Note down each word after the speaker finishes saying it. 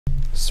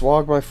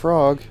Swag my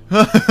frog.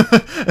 I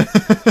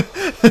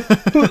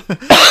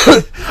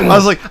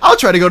was like, I'll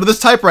try to go to this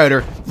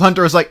typewriter.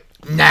 Hunter was like,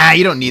 nah,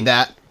 you don't need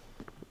that.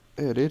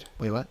 Yeah, dude.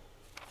 Wait, what?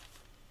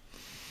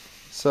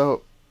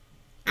 So,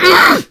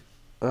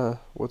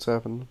 what's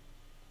happening?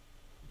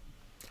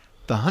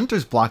 The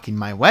hunter's blocking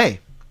my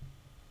way.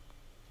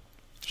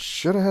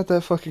 Should have had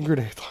that fucking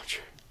grenade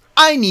launcher.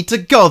 I need to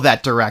go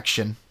that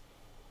direction.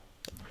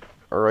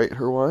 Alright,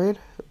 Herwine.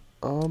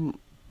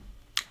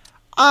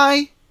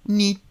 I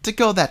need to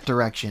go that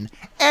direction.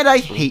 And I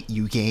hate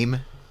you,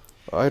 game.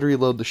 I'd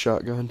reload the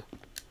shotgun.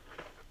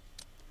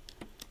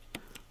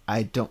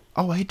 I don't...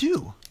 Oh, I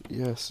do.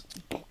 Yes.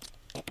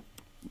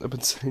 I've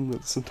been saying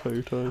that this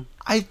entire time.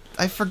 I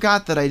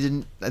forgot that I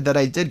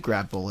did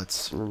grab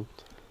bullets.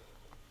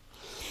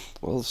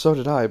 Well, so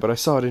did I, but I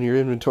saw it in your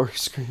inventory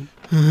screen.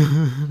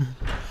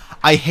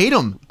 I hate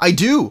them. I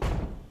do.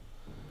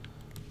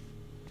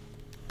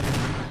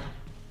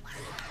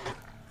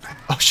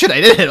 Oh shit, I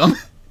did hit him.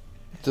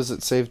 Does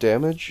it save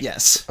damage?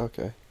 Yes.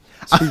 Okay.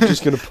 So you're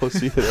just gonna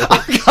pussy it out.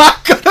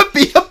 I'm gonna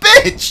be a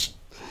bitch.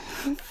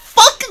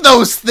 Fuck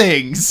those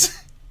things.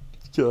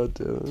 God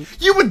damn it.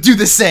 You would do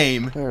the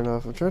same. Fair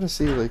enough. I'm trying to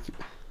see, like...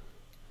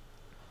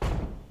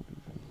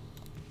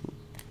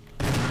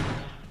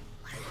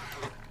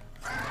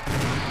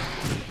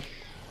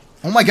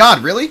 Oh my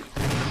god, really?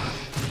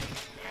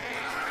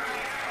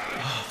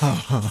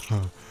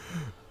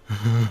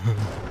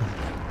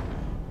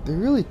 They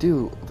really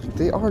do. Like,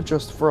 they are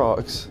just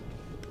frogs.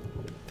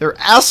 They're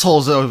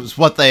assholes is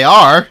what they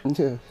are.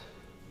 Yeah.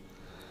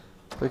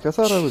 Like, I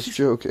thought I was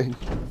joking.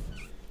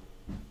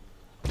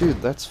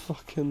 Dude, that's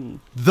fucking...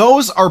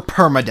 Those are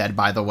permadead,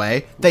 by the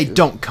way. They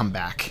don't come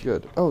back.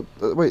 Good. Oh,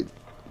 wait.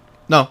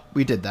 No,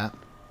 we did that.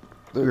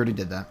 We already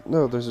did that.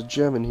 No, there's a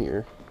gem in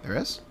here. There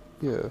is?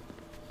 Yeah.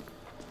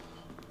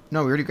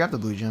 No, we already grabbed the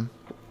blue gem.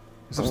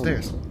 It's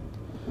upstairs.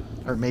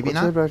 Or maybe Let's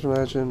not. head back to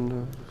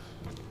mansion.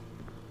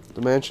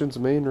 The mansion's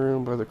main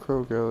room by the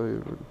crow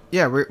gallery.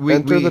 Yeah, we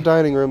Enter the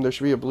dining room. There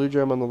should be a blue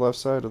gem on the left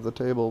side of the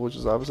table, which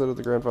is opposite of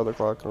the grandfather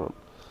clock.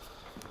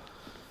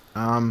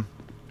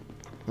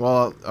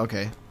 Well,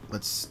 okay.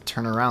 Let's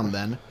turn around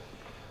then.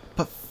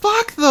 But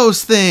fuck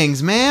those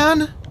things,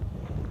 man!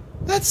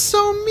 That's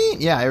so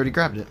mean. Yeah, I already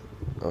grabbed it.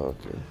 Oh,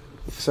 okay.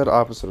 You said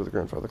opposite of the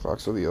grandfather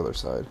clock, so the other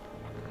side.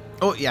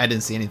 Oh, yeah, I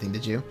didn't see anything,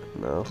 did you?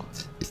 No.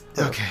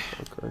 Okay.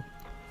 Okay.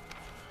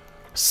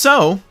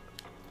 So,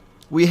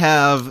 we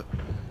have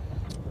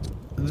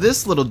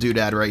this little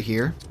doodad right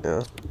here.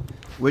 Yeah.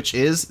 Which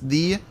is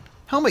the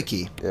helmet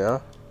key. Yeah.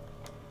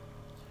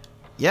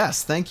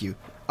 Yes, thank you.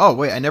 Oh,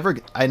 wait, I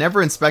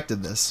never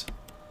inspected this.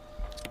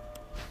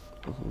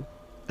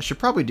 I should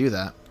probably do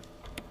that.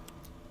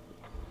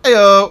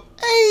 Heyo!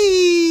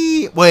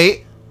 Hey!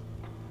 Wait.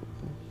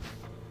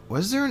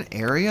 Was there an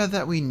area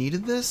that we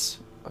needed this?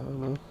 I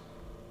don't know.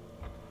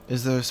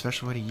 Is there a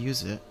special way to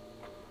use it?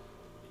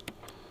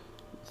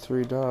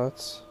 3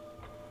 dots.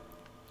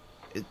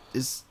 It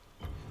is...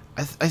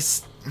 I'm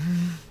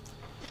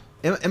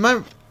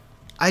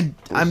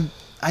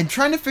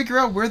trying to figure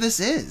out where this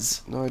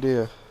is. No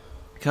idea.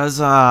 Because,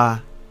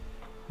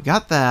 we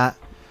got that.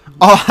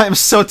 Oh, I'm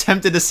so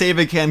tempted to save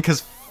again,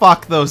 because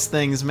fuck those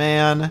things,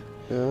 man.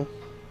 Yeah.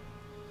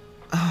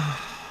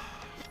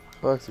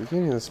 Fuck, the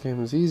beginning of this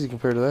game is easy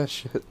compared to that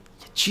shit.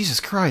 Jesus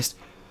Christ.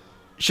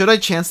 Should I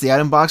chance the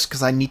item box,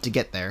 because I need to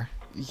get there?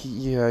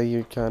 Yeah,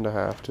 you kinda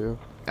have to.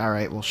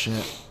 Alright, well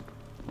shit.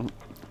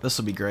 This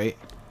will be great.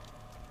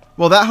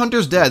 Well, that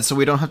hunter's dead, so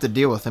we don't have to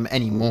deal with him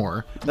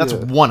anymore. That's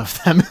one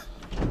of them.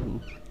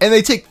 And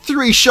they take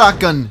 3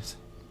 shotgun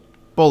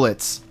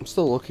bullets. I'm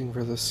still looking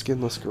for this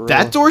skinless gorilla.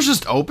 That door's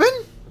just open?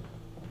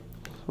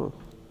 Huh.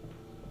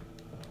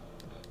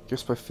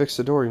 Guess by fix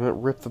the door, you meant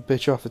rip the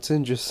bitch off its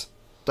hinges.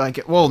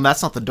 Well,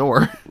 that's not the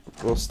door.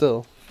 Well,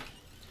 still.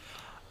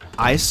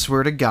 I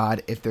swear to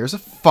God, if there's a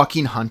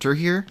fucking hunter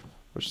here...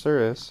 Which there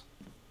is.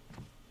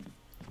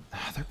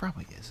 There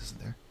probably is, isn't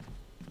there?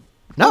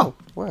 No!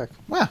 Whack.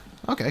 Yeah,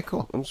 okay,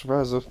 cool. I'm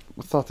surprised. I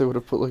thought they would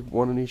have put like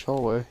 1 in each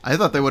hallway. I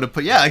thought they would have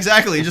put... Yeah,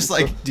 exactly. Just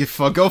like,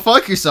 go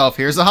fuck yourself.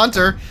 Here's a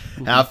hunter.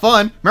 Have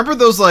fun. Remember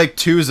those like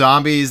 2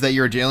 zombies that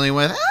you were dealing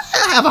with?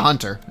 I have a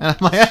hunter. And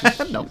I'm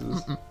like, no.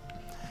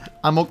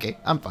 I'm okay.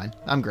 I'm fine.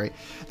 I'm great.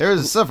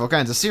 There's several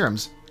kinds of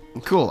serums.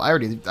 Cool. I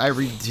already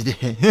did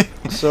it.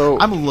 So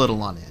I'm a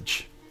little on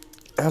edge.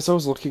 As I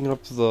was looking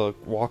up the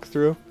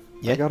walkthrough,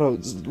 yeah. I got a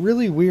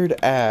really weird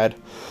ad.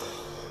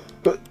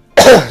 But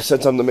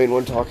since I'm the main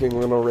one talking,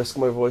 I'm gonna risk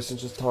my voice and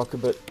just talk a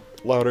bit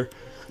louder.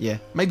 Yeah,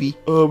 maybe.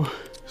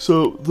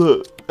 So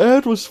the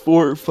ad was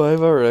for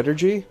 5-hour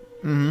energy,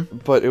 Mm-hmm.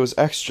 but it was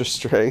extra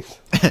strength.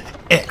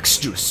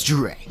 Extra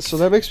strength. So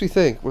that makes me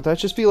think, would that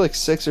just be like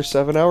 6 or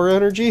 7-hour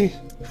energy?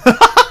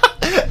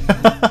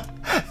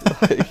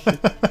 Like,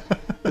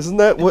 isn't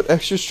that what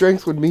extra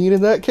strength would mean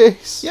in that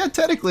case? Yeah,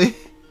 technically.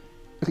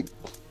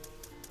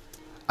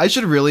 I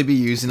should really be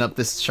using up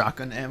this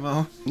shotgun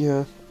ammo.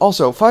 Yeah.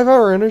 Also,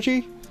 5-hour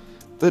energy?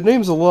 The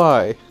name's a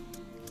lie.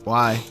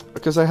 Why?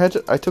 Because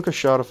I took a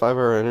shot of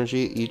 5-hour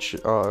energy each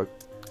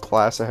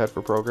class I had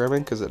for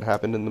programming because it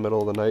happened in the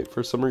middle of the night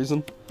for some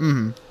reason.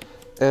 Mm-hmm.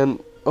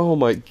 And oh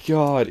my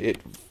god, it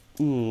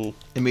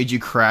made you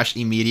crash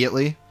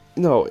immediately?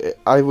 No,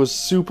 I was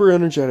super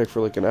energetic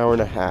for like an hour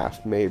and a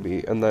half,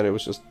 maybe, and then it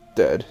was just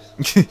dead.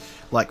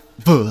 Like,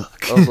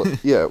 fuck. I was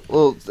like, yeah,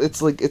 well,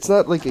 it's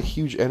not like a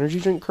huge energy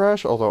drink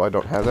crash, although I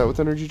don't have that with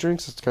energy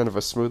drinks. It's kind of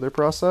a smoother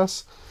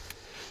process.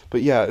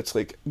 But yeah, it's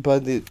like,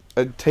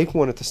 I'd take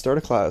one at the start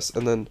of class,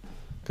 and then,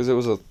 because it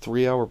was a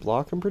 3-hour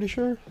block, I'm pretty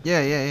sure?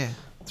 Yeah.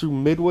 Through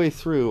midway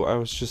through, I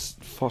was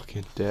just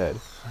fucking dead.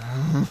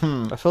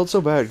 I felt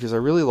so bad, because I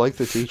really liked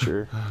the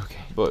teacher.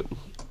 Okay. But...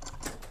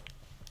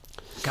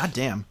 God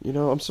damn. You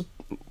know,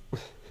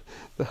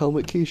 the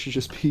helmet key should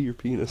just be your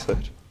penis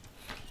head.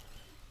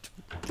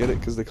 Get it?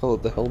 Because they call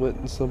it the helmet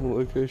in some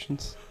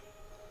locations.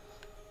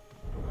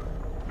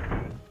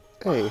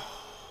 Hey.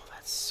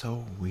 That's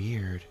so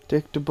weird.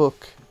 Take the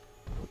book.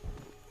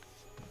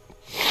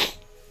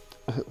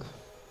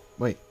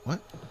 Wait, what?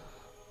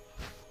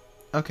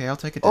 Okay, I'll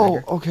take a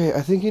dagger. Oh, okay,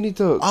 I think you need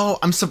to... Oh,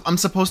 I'm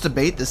supposed to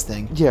bait this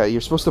thing. Yeah,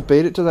 you're supposed to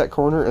bait it to that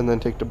corner and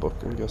then take the book,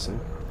 I'm guessing.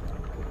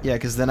 Yeah,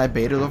 because then I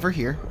bait it over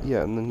here.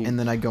 Yeah, and then you... And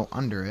then I go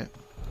under it.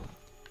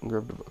 And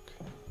grab the book.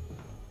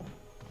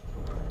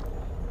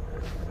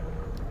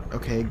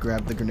 Okay,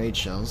 grab the grenade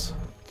shells.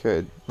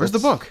 Okay. Where's the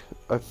book?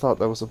 I thought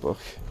that was a book.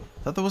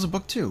 I thought there was a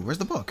book too. Where's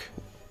the book?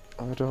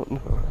 I don't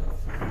know.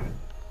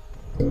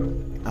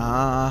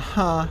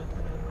 Uh-huh.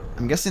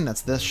 I'm guessing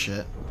that's this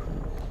shit.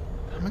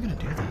 How am I gonna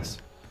do this?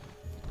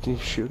 Can you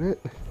shoot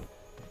it?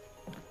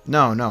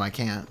 No, I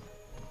can't.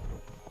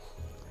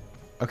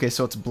 Okay,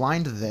 so it's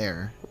blind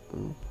there.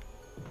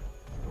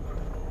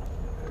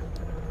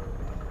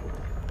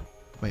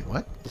 Wait,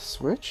 what? The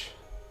switch?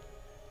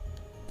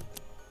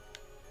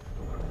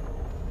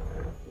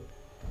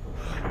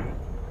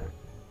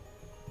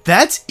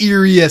 That's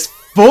eerie as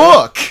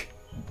fuck!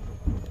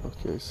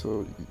 Okay,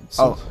 so...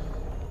 Oh.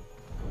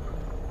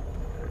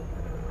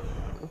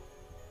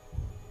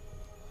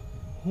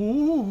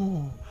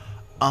 Ooh.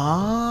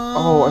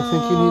 Oh, I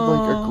think you need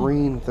like a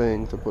green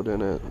thing to put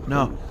in it.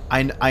 No,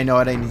 I know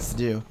what I need to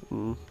do.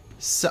 Mm.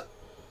 So,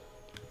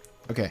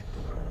 okay,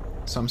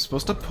 so I'm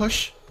supposed to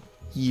push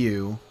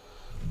you.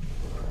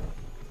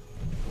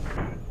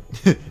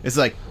 It's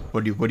like,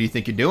 what do you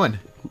think you're doing?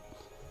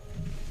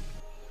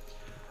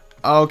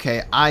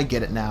 Okay, I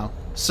get it now.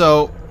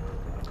 So,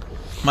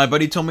 my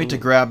buddy told me to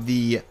grab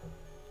the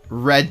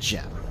red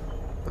gem.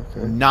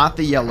 Okay. Not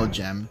the yellow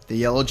gem. The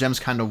yellow gem's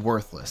kind of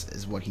worthless,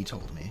 is what he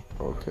told me.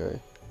 Okay.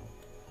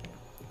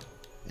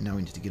 And now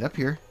we need to get up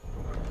here.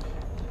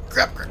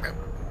 Grab.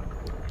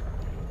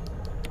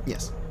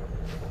 Yes.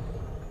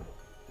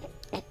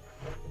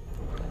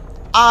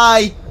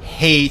 I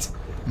hate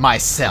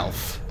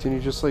myself. Can you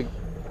just like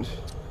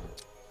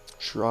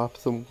drop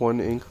the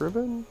one ink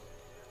ribbon?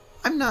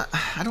 I'm not.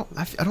 I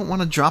don't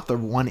want to drop the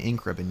one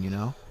ink ribbon. You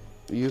know.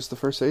 Use the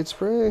first aid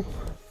spray.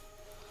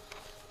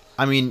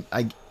 I mean,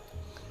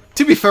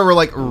 to be fair, we're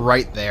like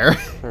right there.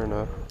 Fair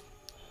enough.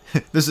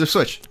 This is a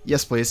switch.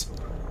 Yes, please.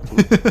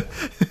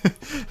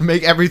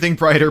 Make everything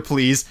brighter,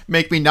 please.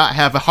 Make me not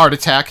have a heart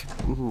attack.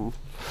 Mm-hmm.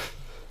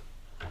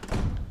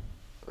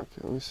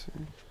 Okay, let me see.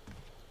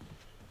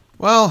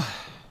 Well,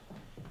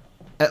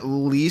 at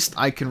least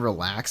I can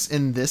relax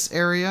in this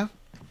area.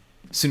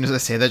 As soon as I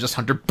say that, just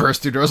Hunter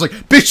burst through the door. I was like,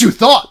 bitch, you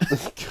thought!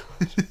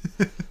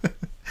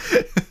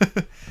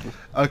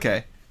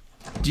 Okay.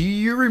 Do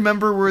you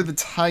remember where the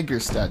tiger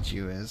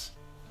statue is?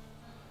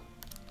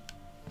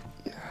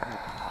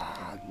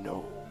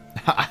 No.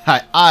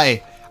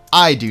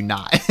 I do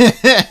not.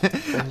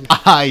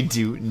 I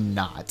do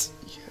not.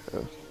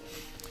 Yeah.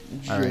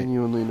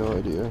 Genuinely no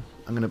idea.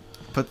 I'm gonna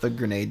put the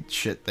grenade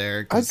shit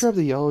there. I'd grab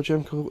the yellow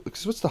gem,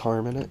 because what's the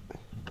harm in it?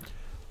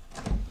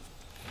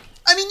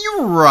 I mean,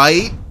 you're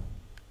right.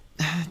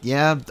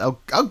 Yeah,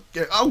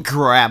 I'll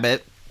grab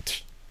it.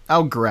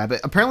 I'll grab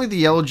it. Apparently the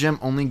yellow gem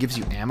only gives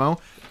you ammo.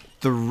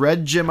 The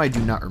red gem I do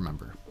not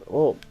remember.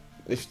 Well,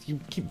 if you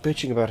keep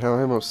bitching about how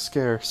ammo's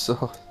scarce,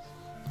 so...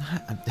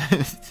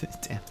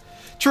 Damn.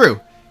 True.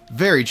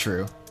 Very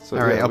true. So,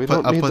 all right, yeah, I'll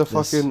put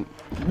the this.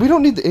 We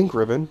don't need the ink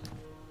ribbon.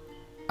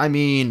 I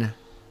mean...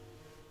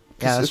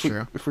 Yeah, that's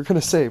true. If we're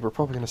gonna save, we're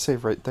probably gonna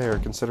save right there,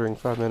 considering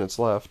 5 minutes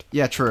left.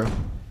 Yeah, true.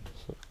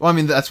 Well, I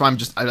mean, that's why I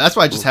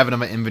just have it in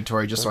my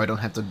inventory, just so I don't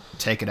have to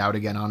take it out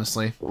again,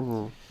 honestly.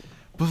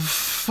 But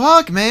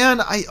fuck,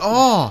 man,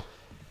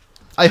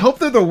 I hope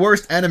they're the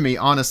worst enemy,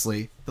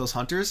 honestly. Those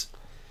hunters.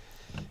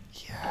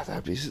 Yeah,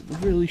 that'd be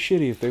really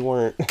shitty if they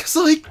weren't. Cause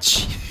like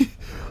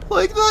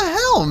the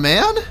hell,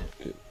 man.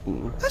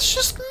 That's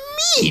just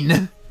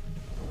mean.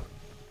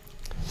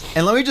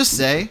 And let me just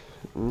say,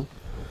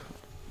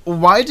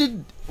 why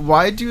do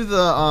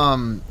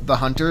the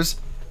hunters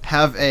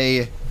have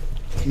a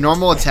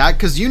normal attack?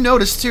 Because you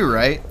noticed too,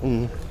 right?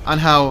 On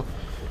how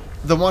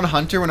the one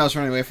hunter, when I was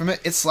running away from it,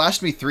 it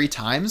slashed me 3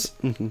 times.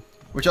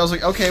 Which I was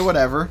like, okay,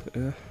 whatever.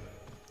 Yeah.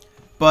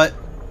 But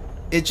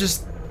it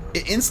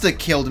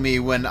insta-killed me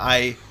when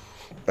I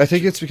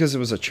think it's because it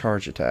was a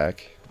charge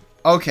attack.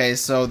 Okay,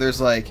 so there's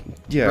like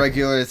Yeah.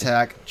 regular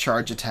attack,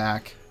 charge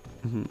attack.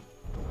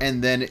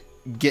 and then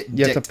get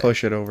You have dicked. to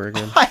push it over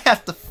again. I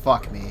have to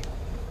fuck me.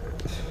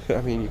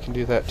 I mean, you can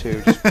do that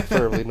too, just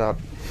preferably not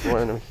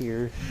when I'm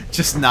here.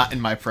 Just not in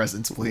my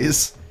presence,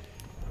 please.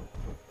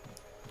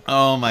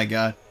 Oh my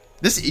god.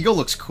 This eagle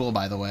looks cool,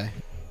 by the way.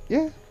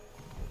 Yeah.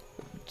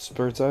 It's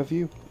bird's eye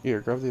view.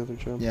 Here, grab the other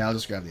gem. Yeah, I'll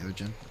just grab the other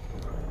gem.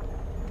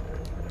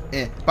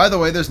 By the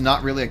way, there's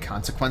not really a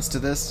consequence to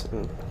this.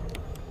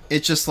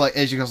 It's just like,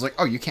 as you goes like,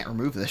 oh, you can't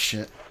remove this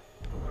shit.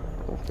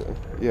 Okay.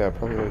 Yeah, it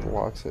probably like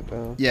locks it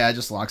down. Yeah, it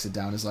just locks it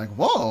down. It's like,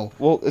 whoa.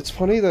 Well, it's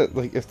funny that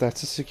like if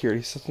that's a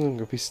security system, I'm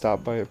gonna be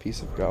stopped by a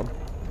piece of gum.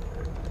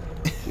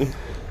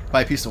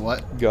 By a piece of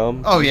what?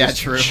 Gum. Oh yeah,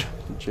 Just true.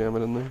 Jam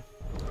it in there.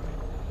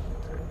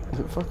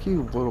 Fuck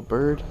you, little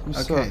bird. You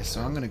Okay, suck.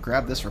 so I'm gonna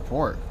grab this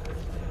report.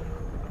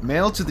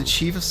 Mail to the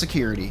Chief of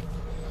Security.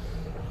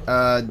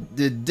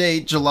 The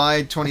date,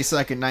 July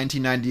 22nd,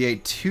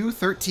 1998,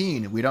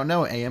 2:13. We don't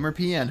know, AM or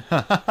PM.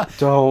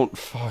 Don't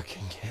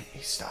fucking get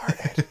me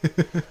started.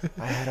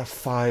 I had a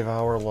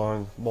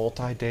 5-hour-long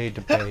multi-day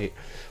debate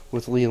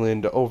with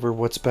Leland over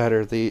what's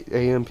better, the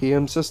AM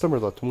PM system or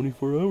the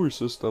 24-hour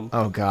system.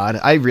 Oh god,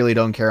 I really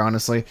don't care,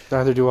 honestly.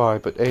 Neither do I,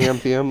 but AM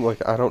PM,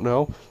 like, I don't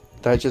know.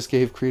 That just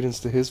gave credence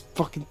to his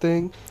fucking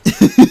thing.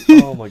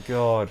 Oh my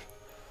god.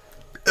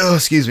 Oh,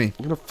 excuse me.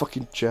 I'm gonna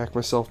fucking jack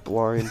myself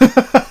blind.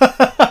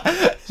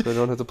 So I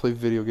don't have to play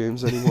video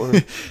games anymore.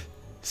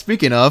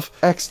 Speaking of,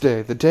 X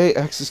Day, the day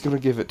X is gonna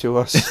give it to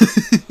us.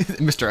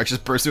 Mr. X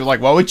just burst through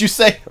like, what would you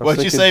say? I was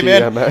What'd you say,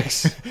 thinking man?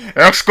 DMX.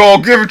 X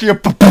gonna give it to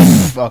you.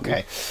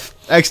 Okay.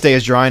 X Day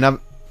is drawing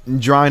up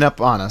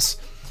on us.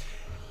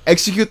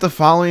 Execute the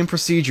following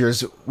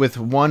procedures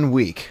within 1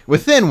 week.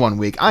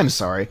 I'm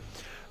sorry.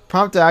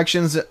 Prompt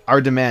actions are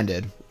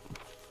demanded.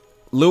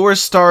 Lure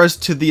stars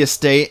to the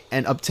estate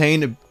and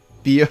obtain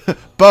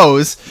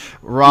Bo's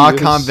raw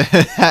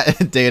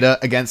combat data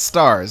against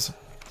stars.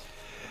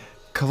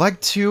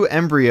 Collect 2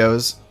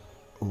 embryos,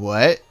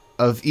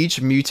 of each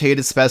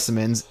mutated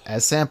specimens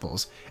as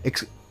samples,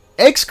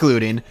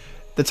 excluding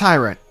the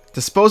tyrant.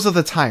 Dispose of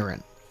the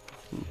tyrant.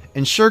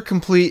 Ensure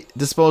complete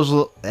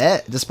disposal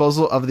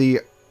of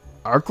the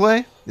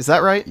Arclay. Is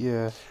that right?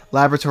 Yeah.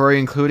 Laboratory,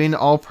 including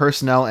all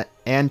personnel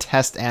and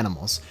test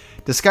animals.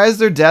 Disguise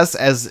their deaths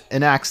as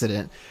an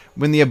accident.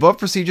 When the above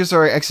procedures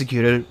are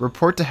executed,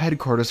 report to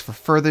headquarters for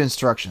further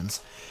instructions.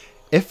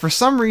 If for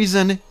some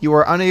reason you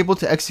are unable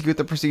to execute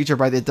the procedure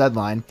by the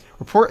deadline,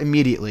 report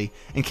immediately.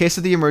 In case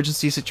of the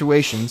emergency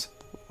situations,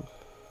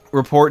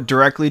 report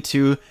directly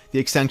to the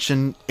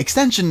extension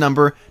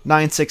number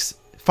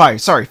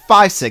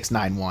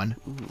 5691.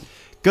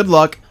 Good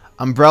luck,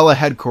 Umbrella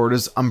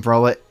Headquarters,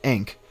 Umbrella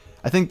Inc.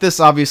 I think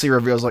this obviously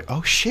reveals like,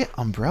 oh shit,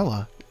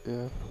 Umbrella.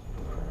 Yeah.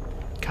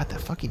 God,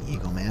 that fucking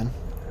eagle, man.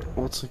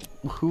 Well, it's like,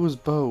 who was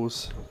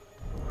Bose?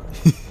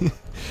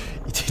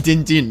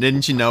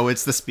 Didn't you know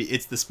it's the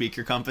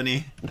speaker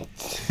company?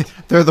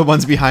 They're the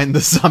ones behind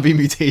the zombie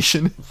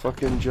mutation.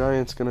 Fucking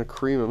Giant's gonna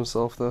cream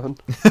himself then.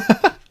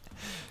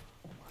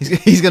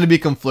 He's gonna be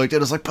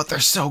conflicted. It's like, but they're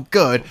so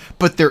good,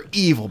 but they're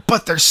evil,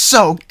 but they're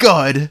so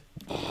good.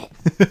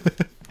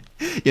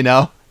 You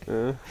know?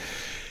 Yeah.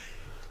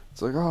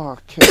 It's like, oh,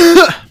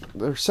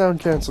 their sound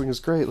canceling is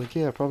great. Like,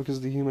 yeah, probably because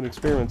of the human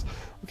experiments.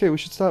 Okay, we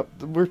should stop.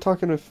 We're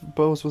talking if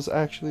Bose was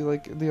actually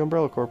like the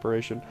Umbrella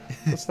Corporation.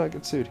 Let's not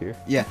get sued here.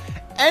 Yeah.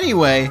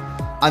 Anyway,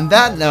 on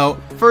that note,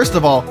 first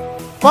of all,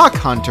 fuck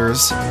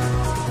hunters.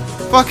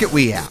 Fuck it,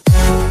 we out.